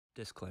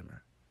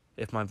Disclaimer.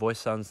 If my voice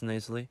sounds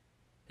nasally,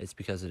 it's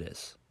because it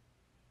is.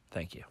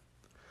 Thank you.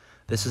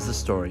 This is the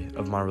story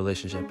of my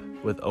relationship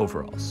with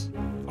overalls.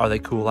 Are they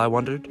cool, I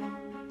wondered?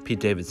 Pete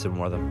Davidson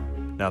wore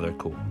them. Now they're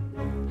cool.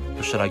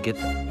 Or should I get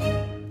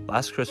them?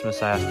 Last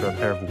Christmas I asked for a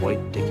pair of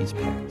white Dickies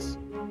pants.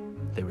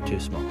 They were too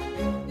small.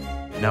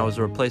 Now as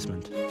a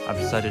replacement, I've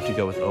decided to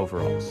go with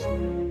overalls.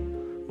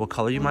 What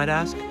color, you might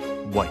ask?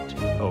 White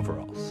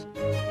overalls.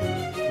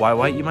 Why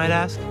white, you might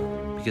ask?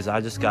 Because I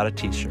just got a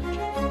t-shirt.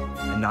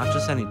 And not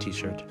just any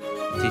t-shirt,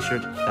 a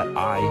t-shirt that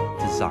I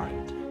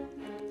designed.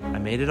 I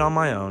made it on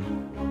my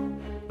own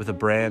with a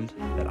brand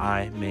that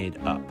I made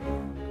up.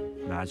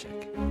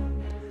 Magic.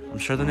 I'm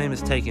sure the name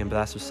is taken, but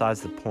that's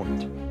besides the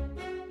point.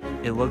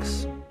 It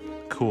looks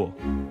cool.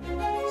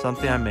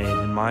 Something I made,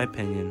 in my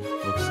opinion,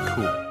 looks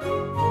cool.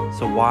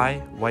 So why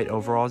white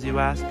overalls, you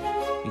ask?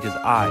 Because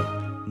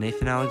I,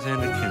 Nathan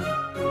Alexander Kuhn,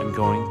 am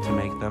going to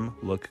make them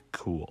look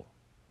cool.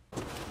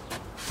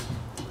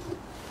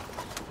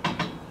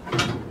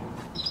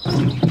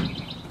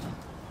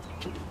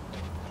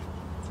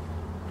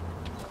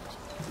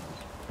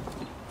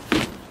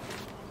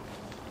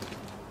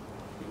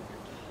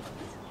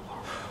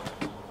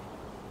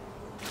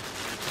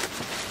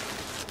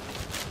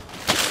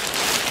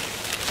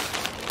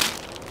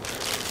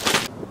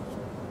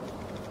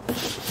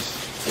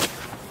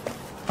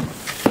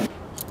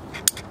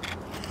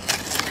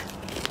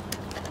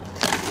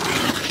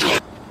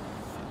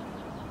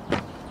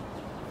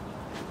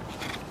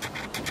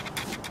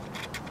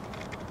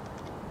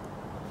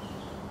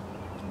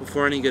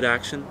 Before any good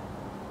action,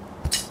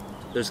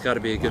 there's got to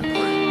be a good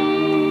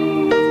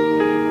plan.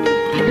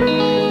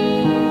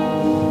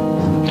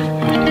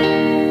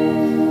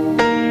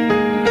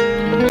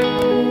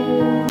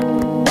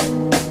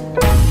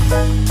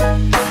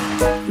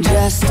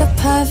 Just a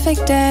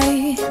perfect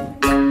day.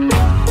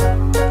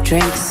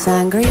 Drink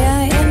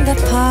sangria in the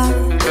park.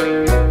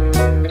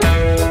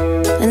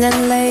 And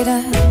then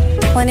later,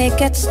 when it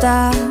gets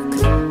dark,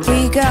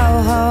 we go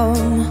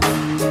home.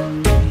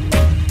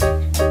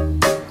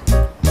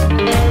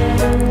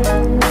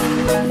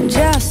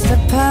 Just a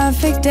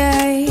perfect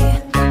day.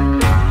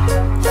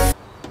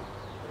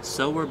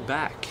 So we're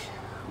back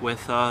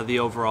with the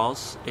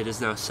overalls. It is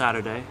now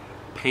Saturday,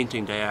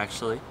 painting day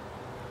actually.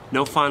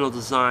 No final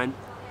design,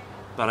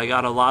 but I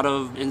got a lot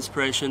of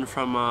inspiration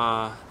from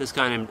this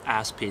guy named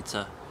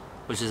Asspizza,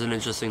 which is an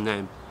interesting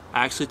name.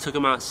 I actually took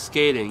him out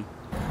skating.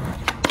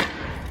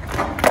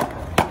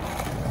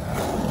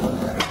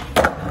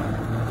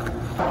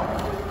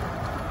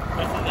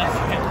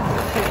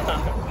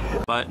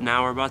 But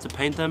now we're about to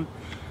paint them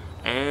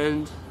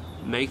and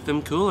make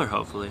them cooler,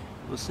 hopefully.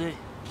 We'll see.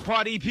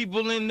 Party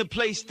people in the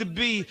place to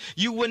be.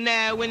 You are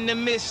now in the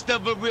midst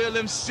of a real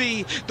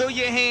MC. Throw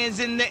your hands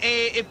in the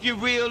air if you're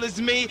real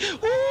as me.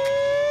 Ooh.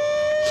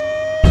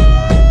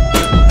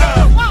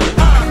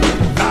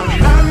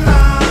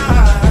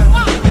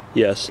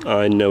 Yes,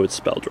 I know it's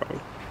spelled wrong.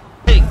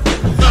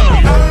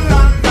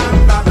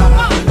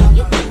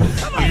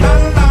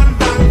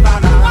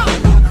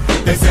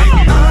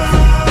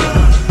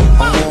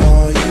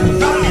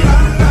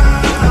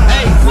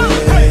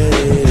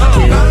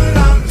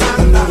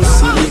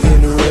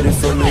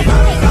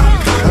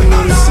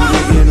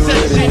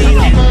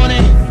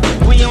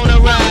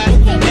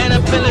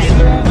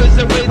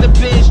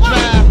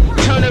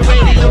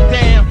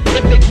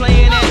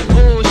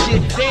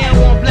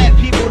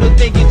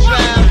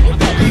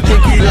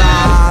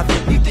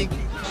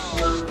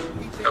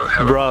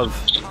 Bruv,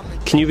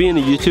 can you be in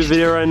a YouTube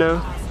video right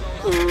now?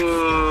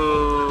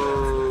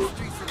 Ooh.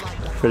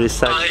 Pretty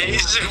sexy.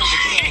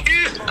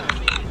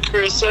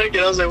 For a second,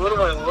 I was like, what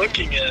am I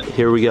looking at?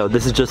 Here we go.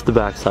 This is just the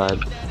backside.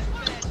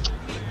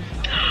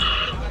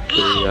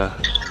 Here we go.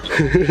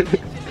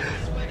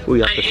 We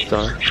got the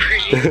star.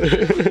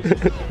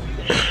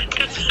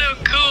 That's so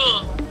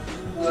cool.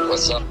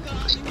 What's up?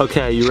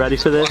 Okay, you ready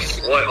for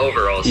this? What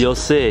overalls? You'll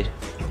see.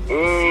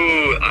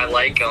 Ooh, I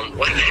like them.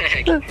 What the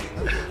heck?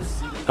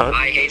 Huh?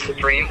 I hate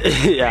Supreme.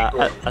 Yeah,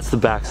 that's the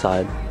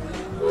backside.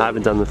 I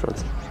haven't done the front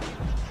side.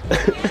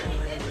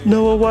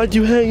 Noah, why'd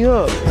you hang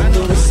up?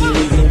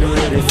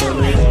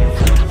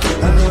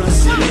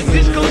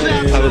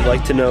 I would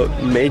like to note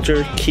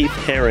major Keith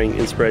Haring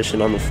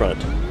inspiration on the front,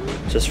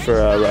 just for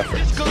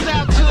reference.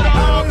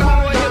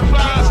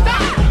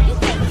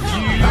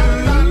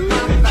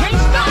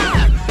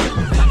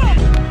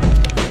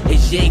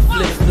 Jay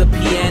flips the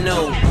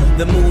piano.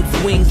 The mood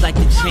swings like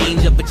the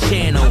change of a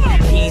channel.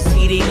 Keys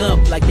heating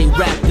up like they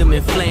wrapped them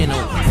in flannel.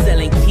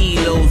 Selling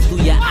kilos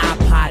through your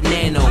iPod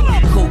Nano.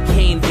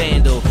 Cocaine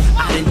vandal,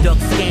 I done duck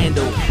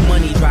scandal.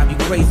 Money drive you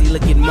crazy,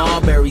 look at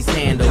Marbury's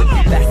handle.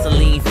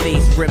 Vaseline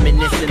face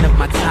reminiscent of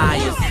my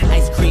tires.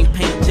 Ice cream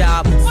paint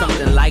job,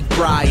 something like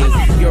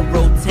Briar's.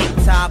 Euro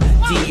tank top,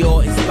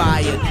 Dior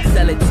inspired.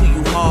 Sell it to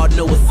you hard,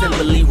 no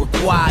assembly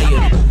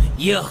required.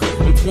 Yeah,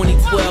 in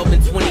 2012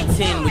 and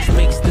 2010, which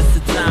makes this a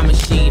time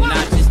machine,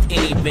 not just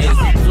any Benz.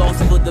 Floss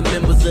for the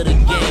members of the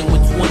gang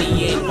with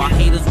 20 in, while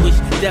haters wish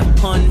death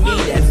upon me,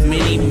 that's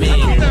many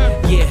men.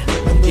 Yeah,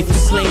 If you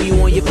claim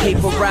you on your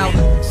paper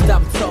route,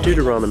 stop talking.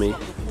 Deuteronomy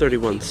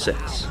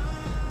 31:6.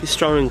 Be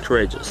strong and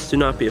courageous. Do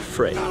not be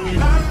afraid.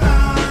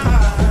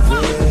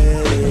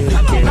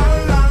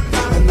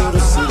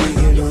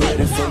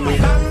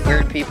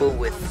 Weird people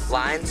with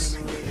lines.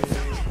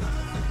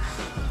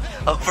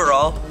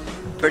 Overall,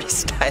 pretty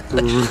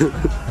stylish.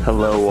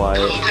 Hello,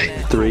 Wyatt.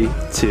 3,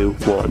 2,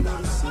 1.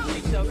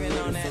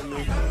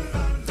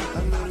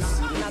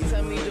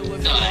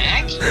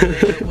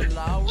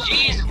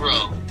 Jeez,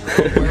 bro.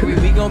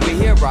 We gon' be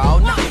here all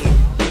night.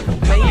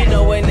 Man, you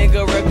know a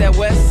nigga rep that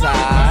west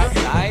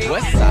side.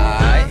 West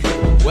side.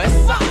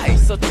 West side.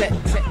 So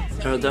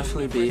There'll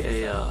definitely be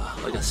a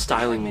like a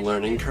styling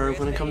learning curve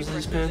when it comes to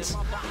these pants.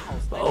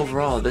 But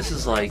overall, this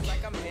is like,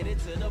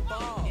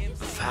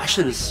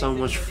 fashion is so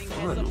much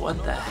fun.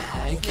 What the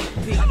heck?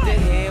 peek the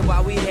head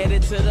while we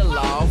headed to the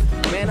loft.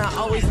 Man, I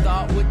always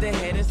thought with the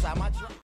head inside my